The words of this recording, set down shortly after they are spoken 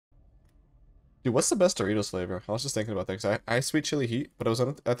Dude, what's the best Doritos flavor? I was just thinking about that because I sweet chili heat, but I was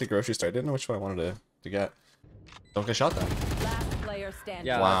at the grocery store. I didn't know which one I wanted to get. Don't get shot then. Last player standing.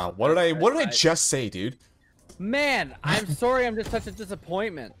 Yeah. Wow, what did I just say, dude? Man, I'm sorry. I'm just such a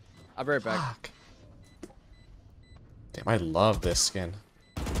disappointment. I'll be right back. Fuck. Damn, I love this skin.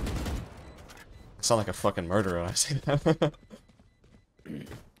 I sound like a fucking murderer when I say that.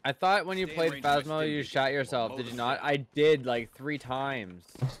 I thought when you played Phasmo, you shot yourself. Did you not? I did like 3 times.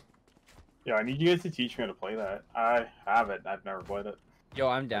 Yeah, I need you guys to teach me how to play that. I have it. I've never played it. Yo,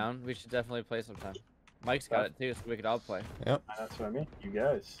 I'm down. We should definitely play sometime. Mike's got it too, so we could all play. Yep. That's what I mean. You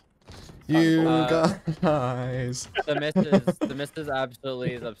guys. You guys. The missus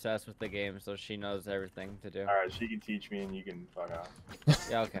absolutely is obsessed with the game, so she knows everything to do. Alright, she can teach me and you can fuck off.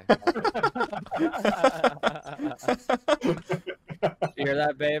 Yeah, okay. You hear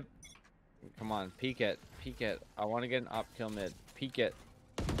that, babe? Come on, peek it. Peek it. I want to get an up kill mid. Peek it.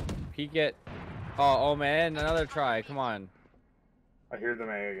 Peek it. Oh, man, another try. Come on. I hear them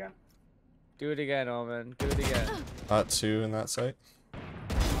A again. Do it again, Omen. Do it again. 2 in that site.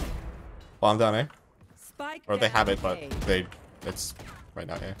 Bomb down, eh? Spike Or they have it, but A. it's right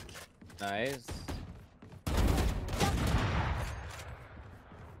now, eh? Nice.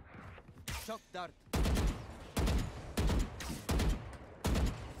 Shock dart.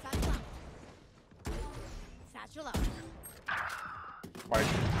 Satchel up. Mike,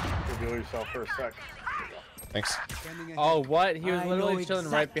 reveal yourself for a sec. Thanks. Oh, what? He was literally chilling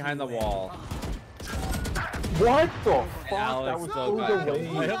right behind the wall. What the fuck? Alex That was so so got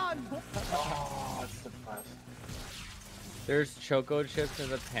delayed. him. Oh, that's the best. There's choco chips in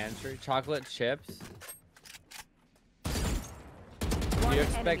the pantry. Chocolate chips. Do you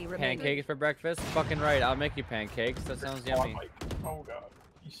expect pancakes for breakfast? Fucking right. I'll make you pancakes. That sounds yummy. Oh god.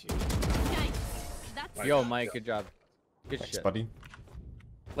 You see. Yo, Mike, good job. Good Thanks, shit. buddy.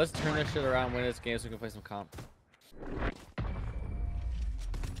 Let's turn this shit around, win this game so we can play some comp.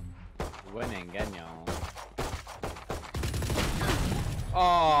 Winning, Genyo.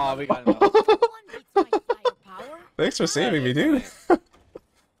 Oh, we got enough. Thanks for saving me, dude.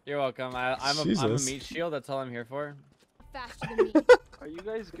 You're welcome. I'm a Jesus. meat shield. That's all I'm here for. Faster than me. Are you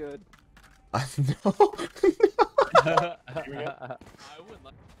guys good? No.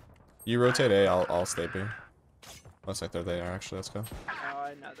 You rotate A, I'll stay B. Looks like they are actually. Let's go.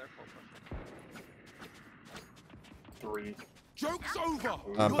 I know they're full push. 3. Joke's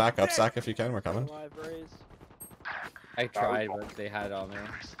over. Back up, Zach, if you can. We're coming. Live raise. I tried, but they had it on me.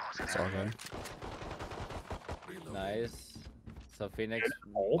 It's all good. Nice. So Phoenix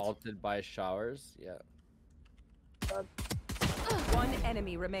ulted by showers. Yeah. One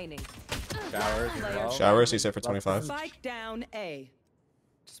enemy remaining. Showers as well. Showers, he's hit for 25. Spike down A.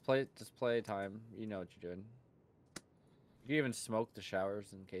 Just play time. You know what you're doing. You can even smoke the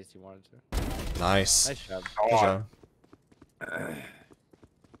showers in case you wanted to. Nice. Nice job. Good job.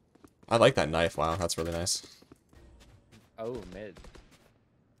 I like that knife. Wow, that's really nice. Oh, mid.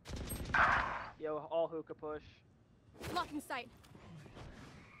 Yo, all hookah push. Blocking sight.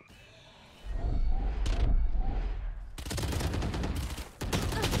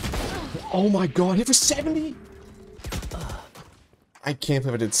 Oh my god, hit for 70! I can't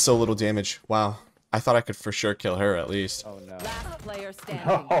believe I did so little damage. Wow. I thought I could for sure kill her at least. Oh no. Last player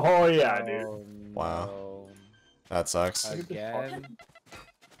standing. Oh yeah, dude. Oh, Wow. no. That sucks. Again.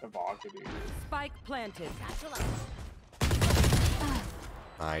 Vodka, dude. Spike planted.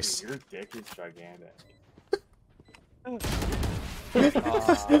 Nice. Dude, your dick is gigantic.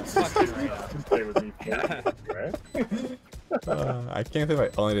 Fucking right. Play with me, right? I can't believe I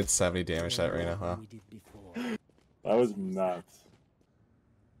only did 70 damage to that Reyna. Wow. That was nuts.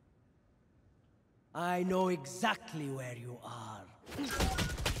 I know exactly where you are.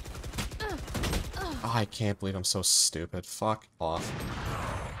 Oh, I can't believe I'm so stupid. Fuck off.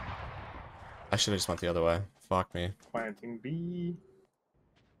 I should have just went the other way. Fuck me. Planting B.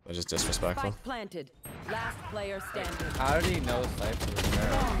 That was just disrespectful. Spike planted. Last player standing. How did he know Cypher was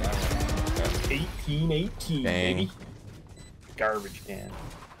there? 18-18, Dang. baby. Garbage can.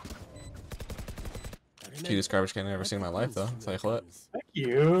 Cutest garbage can I've ever seen in my life, though. I'll tell you what. Thank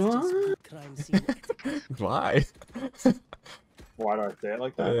you. Crime scene. Why? Why do I say it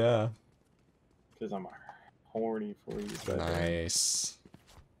like that? Yeah. Because I'm horny for you. Nice.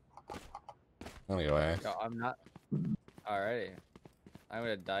 Let me go away. Yo, I'm not. Alrighty. I'm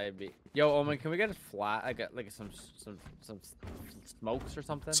gonna die a beat. Yo, Omen, can we get a flat? I got like some smokes or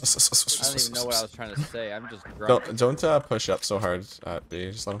something. I don't even know what I was trying to say. I'm just drunk. Don't push up so hard at B.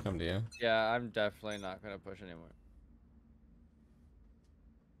 Just let him come to you. Yeah, I'm definitely not gonna push anymore.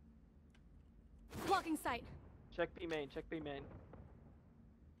 Blocking sight. Check B main, check B main.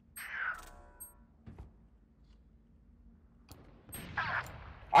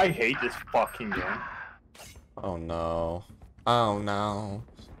 I hate this fucking game. Oh no. Oh no.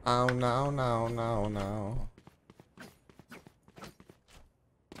 Oh no, no, no, no.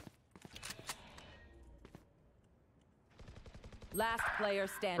 Last player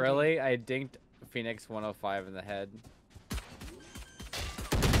standing. Really? I dinked Phoenix 105 in the head.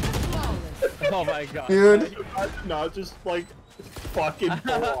 Oh my god. Dude. Not just like fucking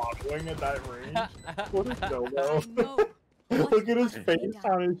wing at that range. What a no-no. Look at his face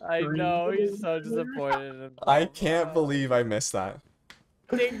on his I screen. know, he's so disappointed in himself. I can't believe I missed that.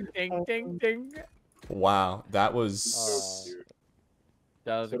 Ding, ding, ding, ding. Wow, that was... Oh, dude.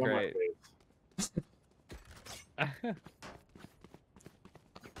 That was Sit on my great.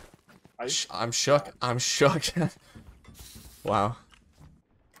 face. I'm shook. I'm shook. Wow.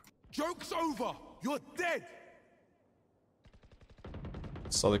 Joke's over! You're dead!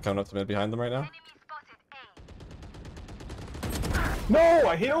 Slowly coming up to mid behind them right now. No,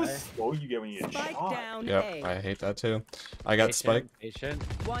 I hate how slow you get when you get Spike shot. down Yep, A. I hate that too. I got Spike. Patient.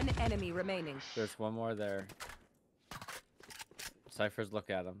 One enemy remaining. There's one more there. Cyphers, look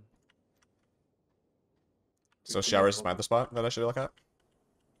at him. So Showers is my other spot that I should look at.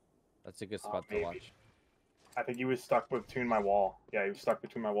 That's a good spot to maybe. watch. I think he was stuck between my wall. Yeah, he was stuck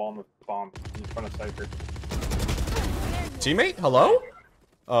between my wall and the bomb in front of Cypher. Teammate? Hello?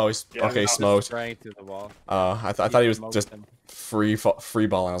 Oh, he's Yeah, okay. no, Smoked. Spraying through the wall. I thought he was Smoked just him. free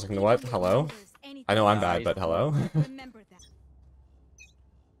balling. I was like, you know what? Hello? I know I'm bad, but hello. Remember that.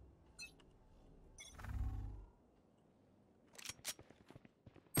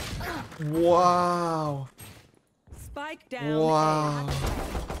 Wow. Spike down Wow.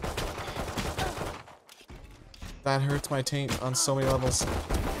 That hurts my taint on so many levels.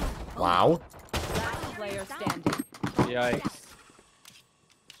 Wow. A. Last player standing. Yikes.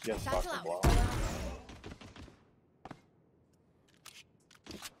 Yes, fucking blow.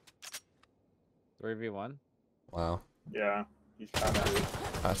 3v1. Wow. Yeah, he's kind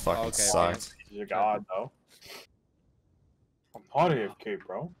of. That fucking Okay, sucked. He's a god, though. I'm not AFK,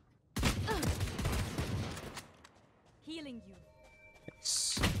 bro. Healing you.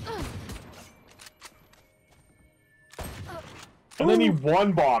 And then he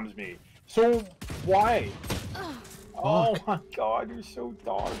one bombs me. So why? Oh my god, you're so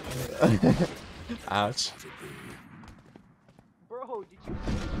dog. Ouch. Bro, did you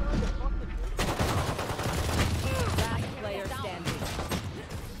see the fucking Last player standing.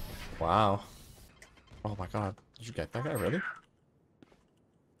 Wow. Oh my god. Did you get that guy really?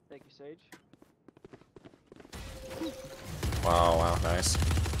 Thank you, Sage. Wow, wow, nice.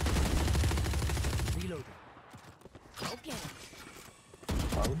 Reloading. Okay.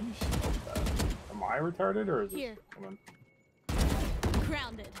 Why would you smoke that? Am I retarded or is Here. it someone?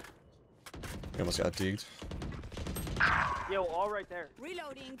 Grounded. He almost got digged. Yo, all right there.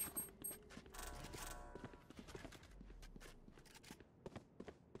 Reloading.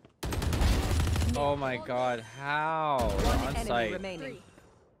 Oh my god, how? One On enemy site. remaining.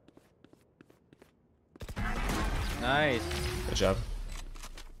 Nice. Good job.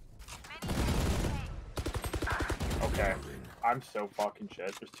 Okay. I'm so fucking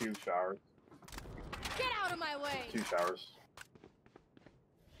shit. There's two showers. Get out of my way. Two showers.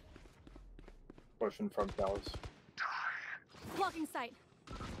 Pushing from showers. Blocking sight.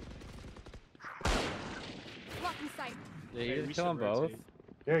 Blocking sight. Did Hey, you we just kill them should both? rotate.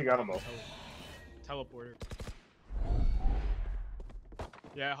 Yeah, you got them both. Teleporter.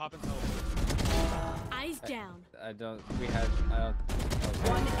 Yeah, hop and teleport. Eyes down. I don't. We had. I don't. Okay.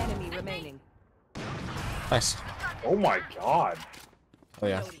 One enemy remaining. Nice. Oh my god. Oh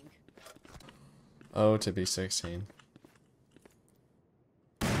yeah. Reloading. Oh, to be 16.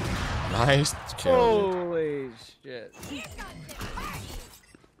 Nice kill. Holy shit.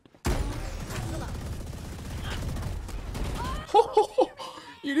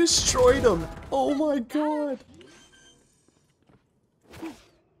 You destroyed him. Oh my god.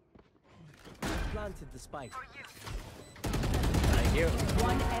 Planted the spike. Thank you.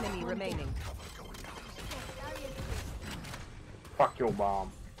 One enemy remaining. Fuck your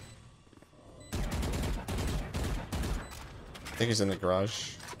bomb. I think he's in the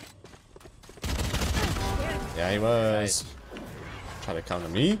garage. Yeah, he was. Trying to come to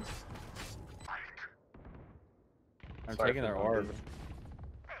me? I'm Sorry taking for their the orb. mid.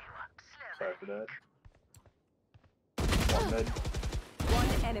 Sorry for that. One mid. One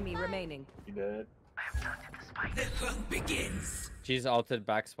enemy remaining. He dead. She's ulted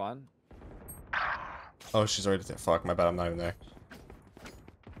back spawn. Oh, she's already there. Fuck, my bad, I'm not even there.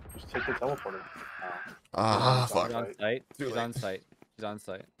 Just take the teleporter. Ah, She's fuck. She's on site. Too She's late. on site. She's on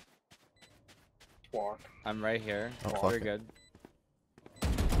site. Walk. I'm right here. Oh, We're fuck it. good.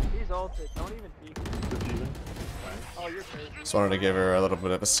 He's ulted. Don't even peek. Diffusing. Oh, you're crazy. Just wanted to give her a little bit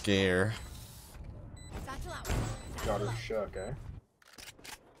of a scare. Got her shook, eh?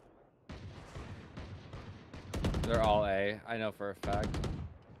 They're all A. I know for a fact.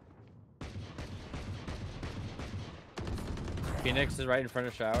 Phoenix is right in front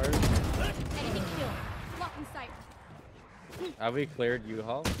of showers. Enemy kill. Lock in sight. Have we cleared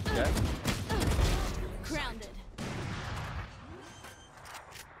U-Haul? Yeah. Grounded.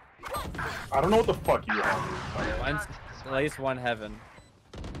 I don't know what the fuck you have. One's at least one heaven.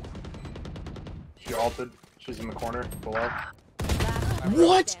 She ulted. She's in the corner below. Last What?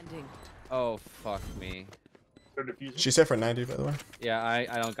 player standing. Oh fuck me. They're diffusing. She's hit for 90, by the way. Yeah,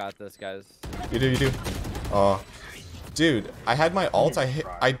 I don't got this, guys. You do, you do. Oh. Dude, I had my ult. I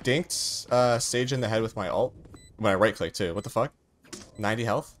dinked Sage in the head with my ult. When I right click too. What the fuck? 90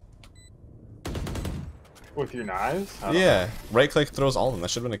 health? With your knives? I don't Yeah. Right click throws all of them. That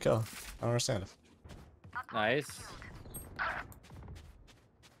should have been a kill. I don't understand. Nice.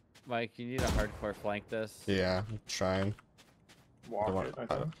 Mike, you need a hardcore flank this. Yeah, I'm trying. Walk Don't want, it, I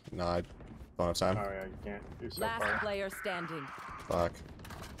think. no, I don't have time. Oh yeah, you can't do so Last far. player standing. Fuck.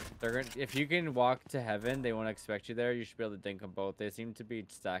 They're gonna, if you can walk to heaven, they won't expect you there. You should be able to dink them both. They seem to be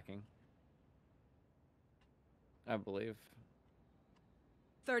stacking. I believe.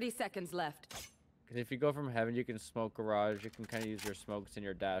 30 seconds left. Because if you go from heaven, you can smoke garage. You can kind of use your smokes and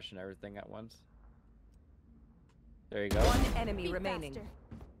your dash and everything at once. There you go. One enemy Be remaining. faster.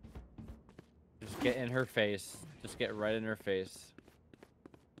 Just get in her face. Just get right in her face.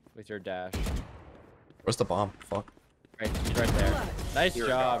 With your dash. Where's the bomb? Fuck. Right, she's right there. Nice You're a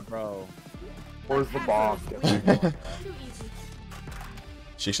job, god. bro. Where's the bomb? Too easy.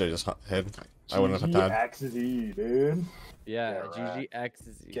 She should have just hid. I wouldn't have had time. GGXZ, dude. Yeah, Get wrecked. GGX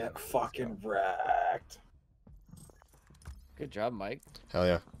is Get fucking wrecked. Good job, Mike. Hell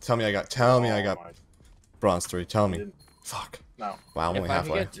yeah. Tell me I got my- bronze 3. Tell me. Didn't- Fuck. No. Wow, I'm If only I could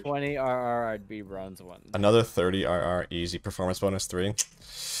halfway. get 20 RR, I'd be bronze 1. Another 30 RR easy. Performance bonus 3.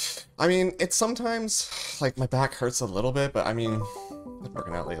 I mean, it's sometimes like my back hurts a little bit, but I mean, it's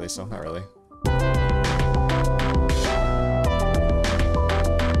working out lately, so not really.